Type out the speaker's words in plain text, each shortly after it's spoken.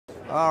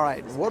All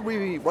right, what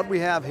we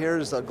have here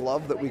is a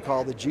glove that we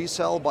call the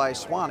G.Cell by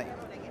Swany.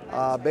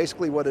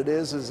 Basically what it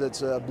is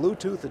it's a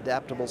Bluetooth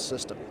adaptable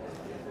system.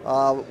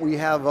 We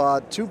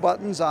have two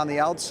buttons on the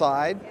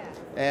outside,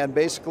 and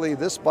basically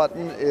this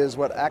button is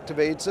what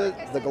activates it,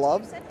 the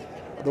glove.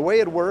 The way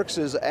it works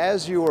is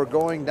as you are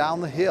going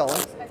down the hill,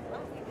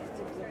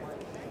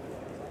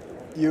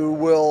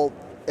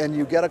 and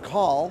you get a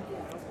call,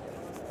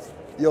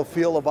 you'll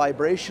feel a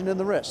vibration in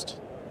the wrist.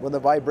 When the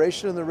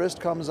vibration in the wrist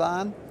comes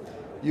on,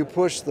 you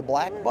push the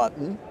black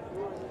button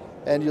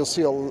and you'll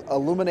see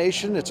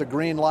illumination. It's a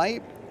green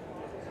light,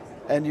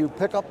 and you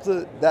pick up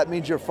that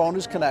means your phone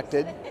is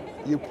connected.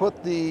 You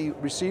put the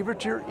receiver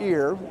to your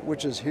ear,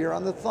 which is here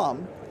on the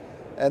thumb,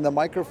 and the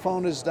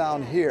microphone is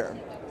down here.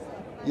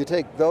 You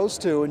take those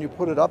two and you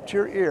put it up to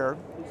your ear,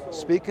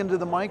 speak into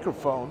the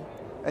microphone,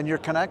 and you're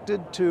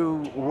connected to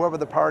whoever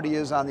the party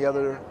is on the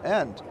other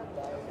end.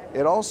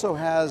 It also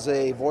has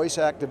a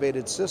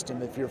voice-activated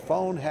system. If your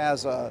phone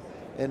has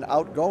an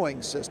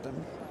outgoing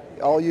system,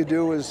 all you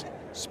do is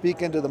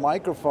speak into the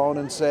microphone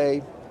and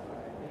say,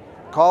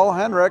 "Call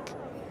Henrik,"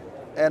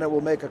 and it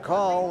will make a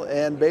call,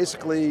 and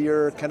basically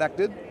you're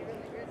connected.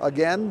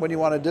 Again, when you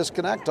want to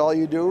disconnect, all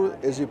you do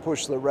is you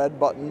push the red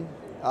button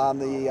on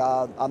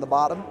the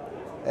bottom,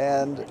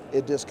 and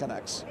it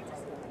disconnects.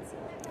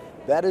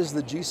 That is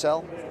the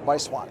G.Cell by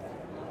Swany.